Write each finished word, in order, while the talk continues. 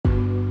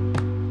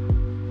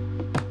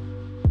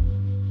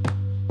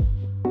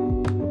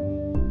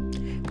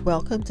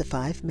Welcome to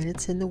 5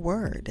 Minutes in the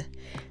Word.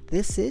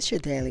 This is your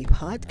daily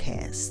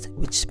podcast,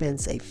 which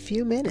spends a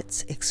few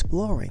minutes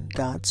exploring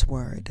God's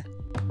Word.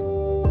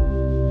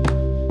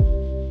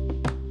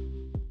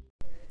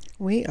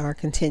 We are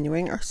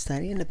continuing our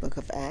study in the book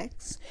of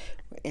Acts.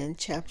 We're in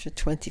chapter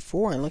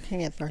 24,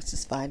 looking at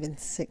verses 5 and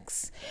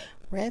 6,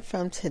 read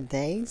from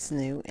today's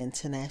New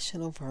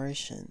International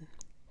Version.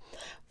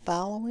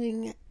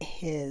 Following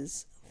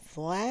his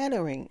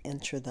flattering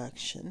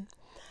introduction,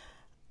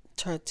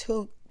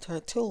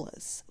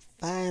 Tertullus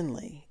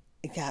finally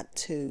got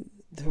to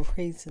the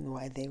reason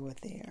why they were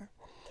there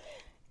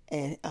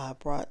and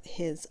brought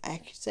his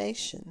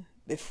accusation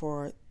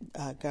before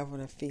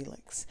Governor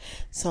Felix.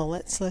 So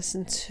let's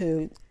listen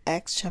to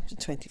Acts chapter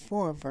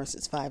 24,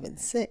 verses 5 and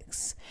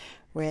 6,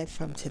 read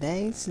from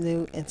today's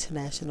New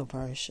International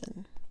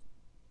Version.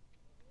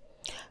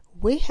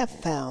 We have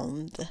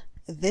found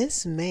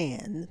this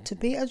man to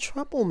be a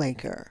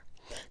troublemaker,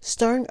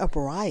 stirring up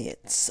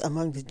riots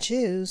among the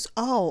Jews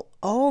all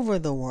over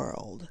the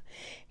world.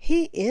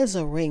 He is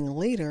a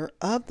ringleader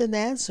of the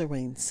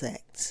Nazarene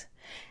sect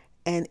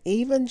and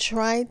even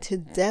tried to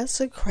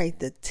desecrate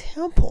the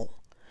temple.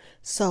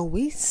 So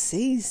we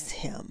seized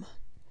him.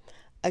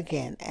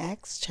 Again,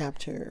 Acts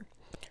chapter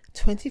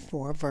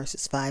 24,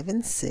 verses 5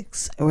 and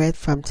 6, read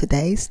from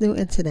today's New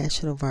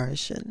International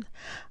Version.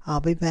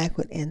 I'll be back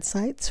with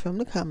insights from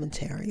the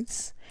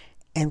commentaries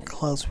and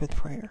close with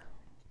prayer.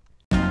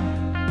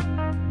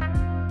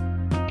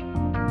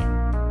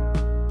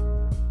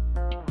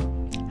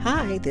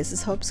 Hi, this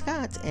is Hope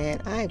Scott,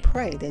 and I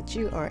pray that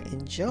you are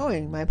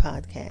enjoying my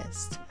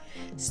podcast.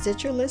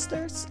 Stitcher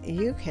listeners,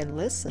 you can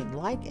listen,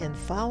 like, and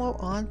follow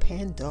on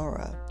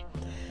Pandora.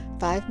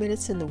 5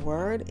 Minutes in the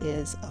Word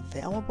is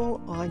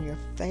available on your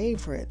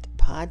favorite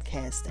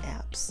podcast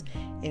apps,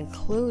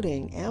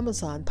 including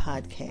Amazon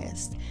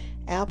Podcast,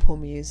 Apple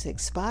Music,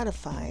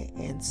 Spotify,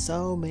 and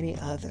so many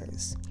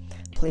others.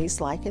 Please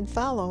like and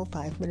follow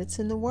 5 Minutes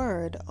in the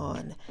Word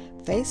on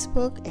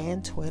Facebook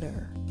and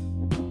Twitter.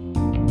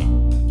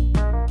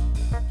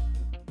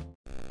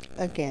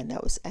 Again,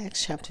 that was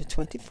Acts chapter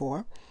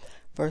 24,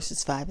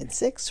 verses 5 and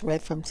 6,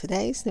 read from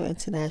today's New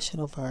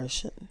International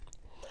Version.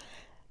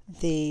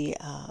 The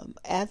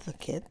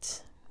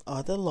advocate,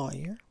 or the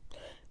lawyer,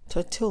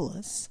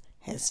 Tertullus,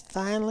 has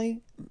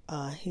finally,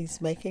 he's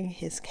making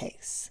his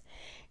case.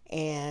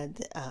 And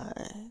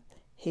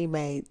he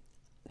made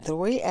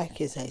 3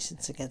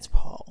 accusations against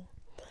Paul.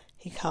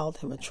 He called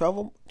him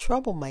a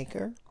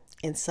troublemaker,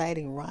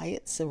 inciting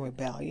riots and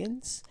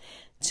rebellions.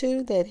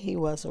 2, that he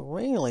was a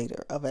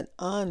ringleader of an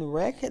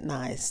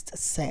unrecognized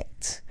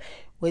sect,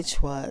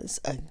 which was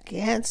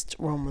against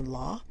Roman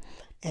law.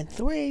 And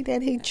 3,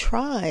 that he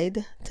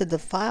tried to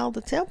defile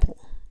the temple.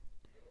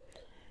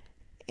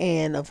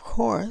 And of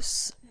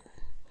course,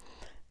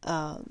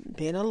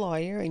 being a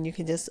lawyer, and you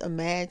can just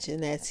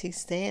imagine as he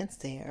stands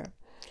there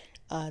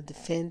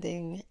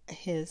defending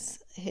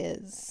his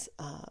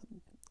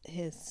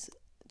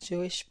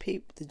Jewish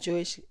people, the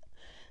Jewish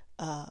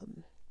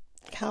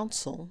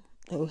council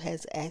who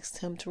has asked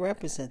him to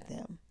represent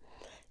them.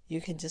 You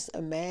can just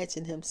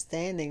imagine him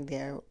standing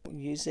there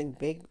using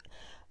big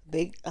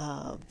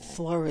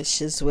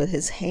flourishes with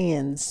his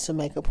hands to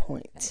make a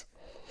point.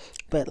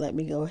 But let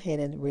me go ahead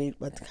and read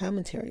what the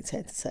commentaries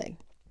had to say.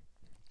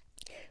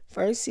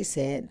 First, he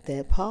said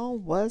that Paul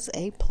was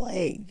a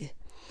plague.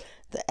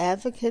 The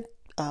advocate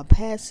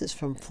passes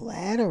from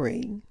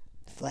flattering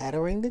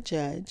the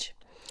judge,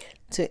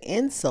 to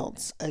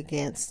insults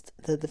against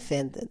the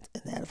defendant,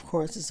 and that, of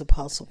course, is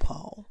Apostle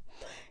Paul,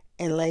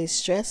 and lays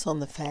stress on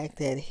the fact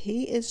that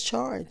he is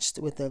charged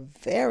with the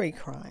very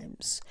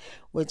crimes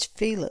which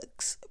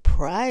Felix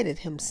prided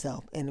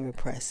himself in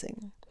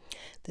repressing.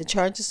 The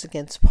charges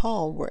against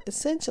Paul were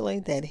essentially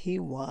that he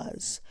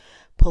was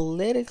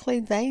politically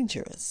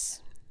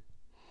dangerous.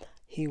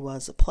 He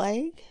was a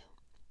plague,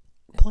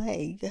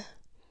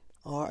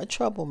 or a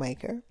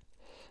troublemaker,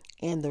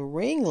 and the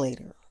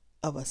ringleader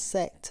of a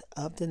sect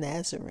of the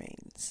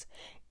Nazarenes,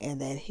 and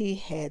that he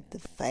had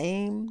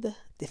defamed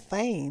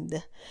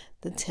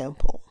the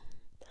temple.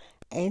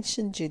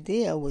 Ancient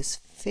Judea was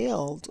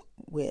filled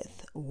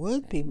with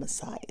would-be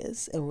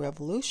messiahs and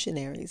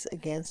revolutionaries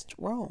against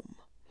Rome.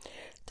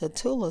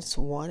 Tertullus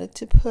wanted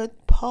to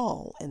put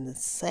Paul in the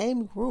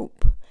same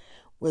group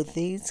with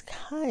these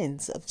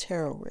kinds of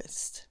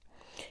terrorists.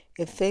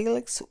 If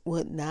Felix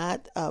would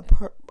not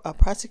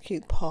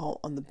prosecute Paul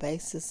on the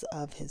basis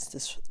of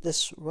his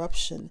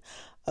disruption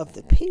of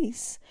the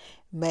peace,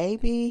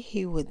 maybe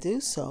he would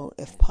do so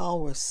if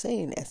Paul were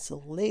seen as the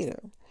leader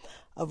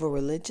of a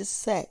religious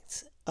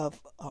sect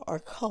or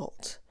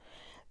cult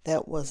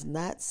that was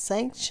not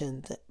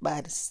sanctioned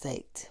by the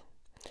state.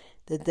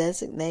 The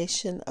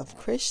designation of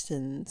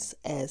Christians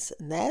as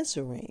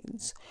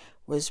Nazarenes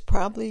was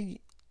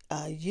probably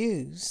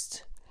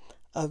used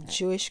of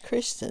Jewish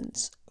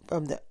Christians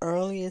from the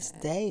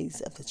earliest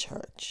days of the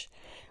church,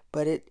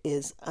 but it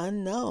is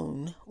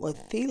unknown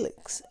what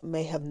Felix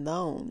may have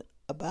known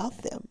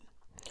about them,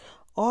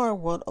 or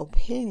what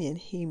opinion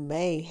he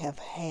may have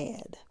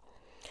had.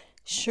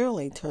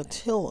 Surely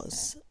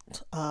Tertullus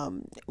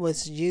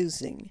was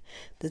using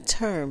the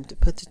term to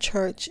put the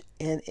church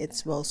in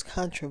its most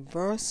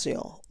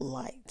controversial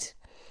light.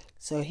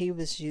 So he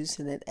was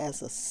using it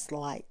as a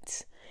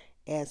slight,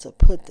 as a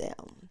put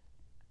down.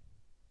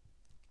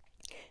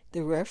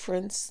 The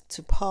reference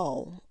to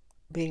Paul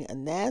being a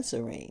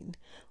Nazarene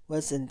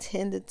was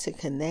intended to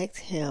connect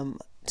him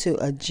to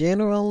a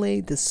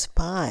generally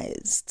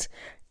despised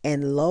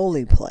and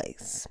lowly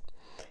place.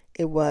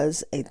 It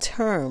was a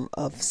term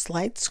of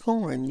slight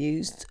scorn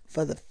used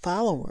for the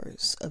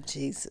followers of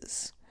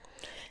Jesus.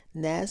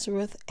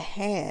 Nazareth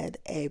had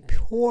a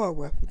poor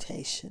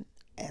reputation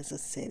as a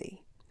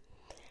city.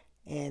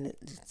 And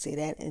you see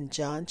that in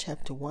John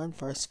chapter 1,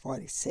 verse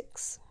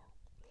 46.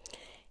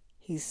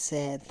 He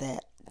said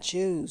that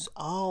Jews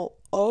all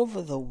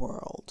over the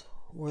world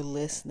were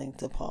listening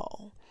to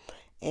Paul.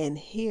 And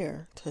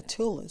here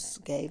Tertullus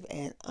gave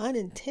an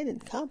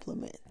unintended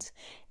compliment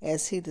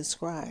as he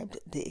described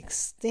the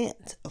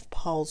extent of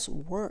Paul's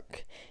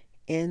work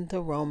in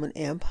the Roman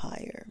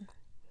Empire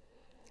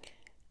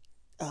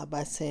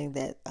by saying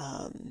that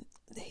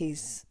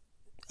he's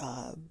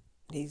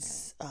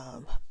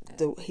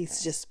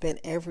just been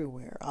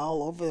everywhere,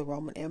 all over the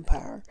Roman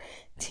Empire,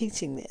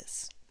 teaching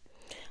this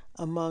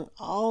among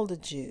all the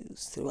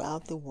Jews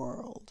throughout the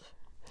world.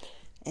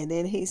 And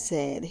then he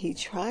said he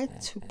tried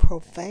to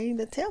profane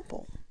the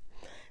temple.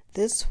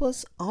 This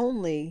was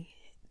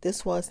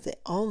the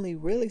only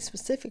really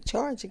specific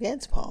charge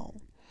against Paul.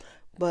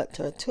 But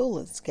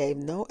Tertullus gave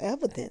no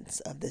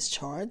evidence of this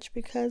charge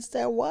because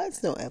there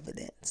was no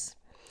evidence.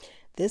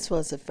 This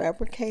was a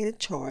fabricated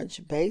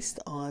charge based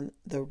on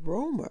the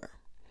rumor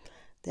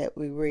that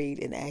we read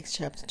in Acts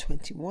chapter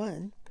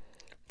 21,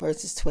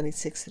 verses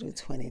 26 through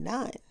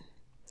 29.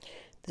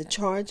 The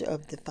charge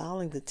of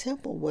defiling the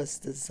temple was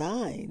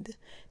designed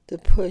to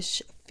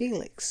push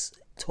Felix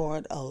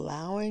toward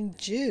allowing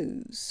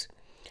Jews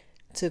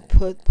to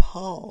put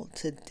Paul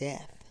to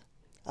death.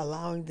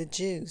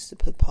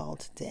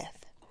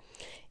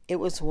 It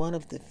was one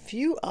of the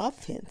few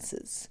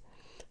offenses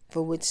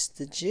for which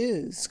the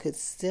Jews could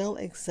still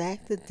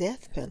exact the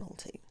death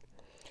penalty.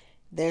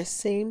 There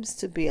seems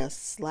to be a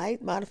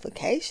slight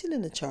modification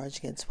in the charge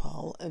against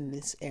Paul in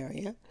this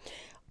area.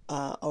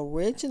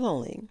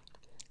 Originally,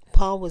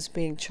 Paul was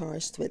being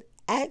charged with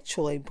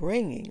actually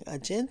bringing a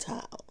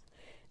Gentile,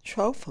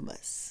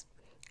 Trophimus,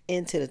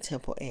 into the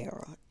temple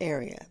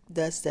area,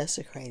 thus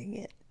desecrating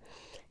it.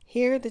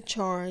 Here the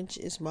charge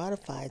is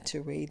modified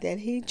to read that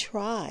he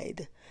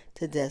tried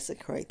to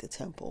desecrate the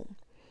temple,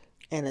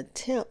 an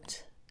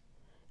attempt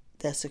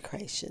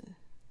desecration,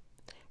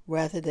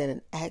 rather than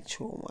an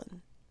actual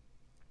one.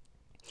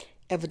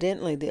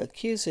 Evidently, the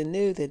accuser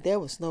knew that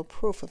there was no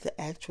proof of the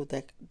actual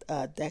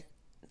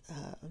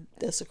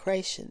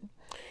desecration,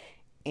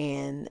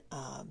 and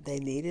they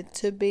needed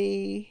to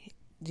be,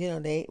 he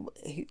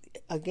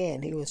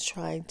was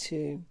trying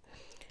to,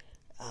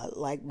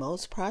 like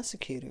most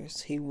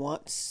prosecutors, he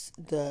wants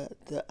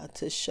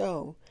to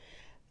show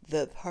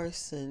the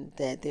person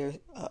that they're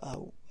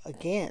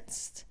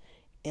against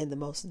in the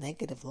most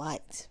negative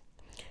light.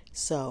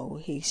 So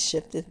he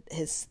shifted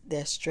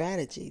their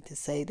strategy to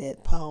say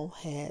that Paul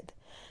had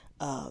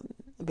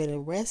been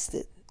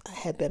arrested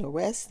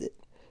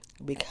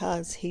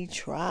because he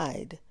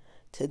tried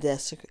to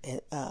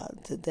desecrate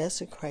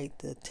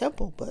the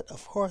temple, but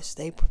of course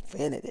they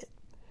prevented it.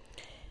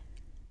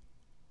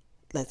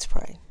 Let's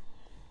pray.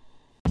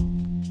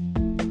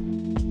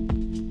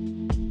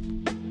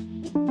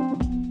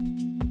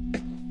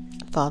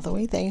 Father,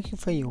 we thank you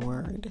for your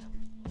word.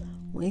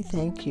 We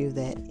thank you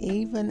that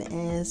even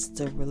as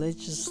the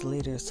religious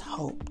leaders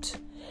hoped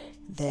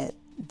that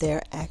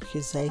their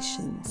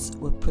accusations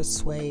would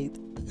persuade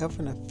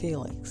Governor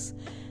Felix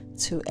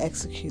to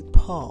execute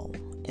Paul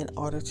in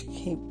order to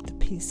keep the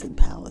peace in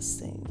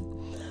Palestine,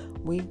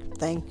 we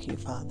thank you,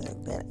 Father,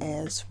 that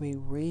as we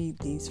read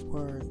these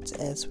words,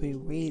 as we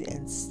read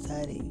and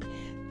study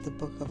the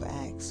book of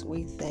Acts,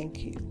 we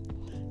thank you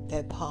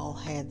that Paul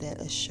had that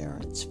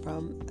assurance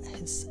from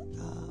his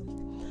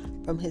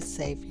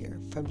Savior,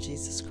 from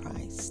Jesus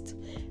Christ,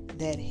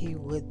 that he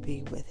would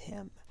be with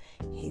him.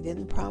 He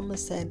didn't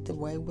promise that the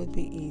way would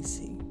be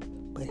easy,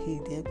 but he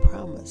did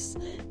promise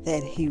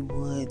that he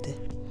would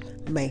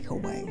make a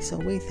way. So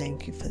we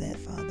thank you for that,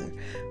 Father.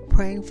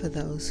 Praying for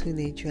those who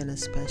need you in a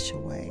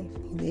special way,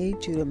 who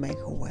need you to make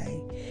a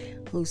way,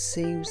 who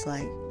seems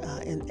like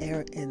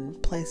in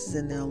places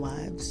in their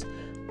lives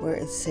where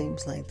it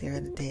seems like they're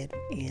at a dead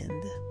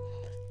end,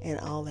 and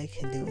all they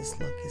can do is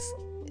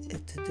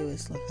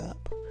look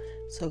up.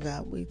 So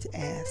God, we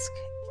ask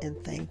and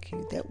thank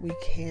you that we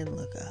can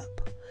look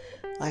up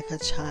like a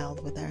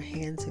child with our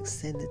hands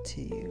extended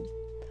to you,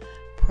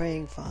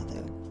 praying,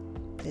 Father,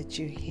 that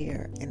you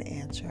hear and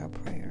answer our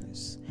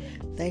prayers.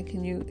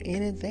 Thanking you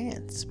in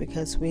advance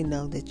because we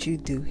know that you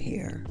do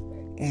hear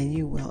and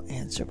you will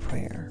answer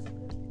prayer.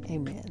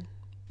 Amen.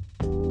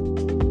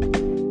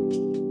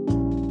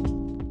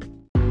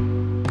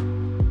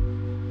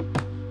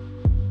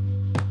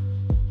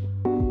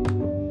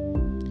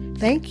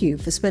 Thank you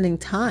for spending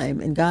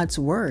time in God's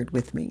Word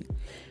with me.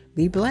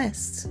 Be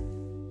blessed.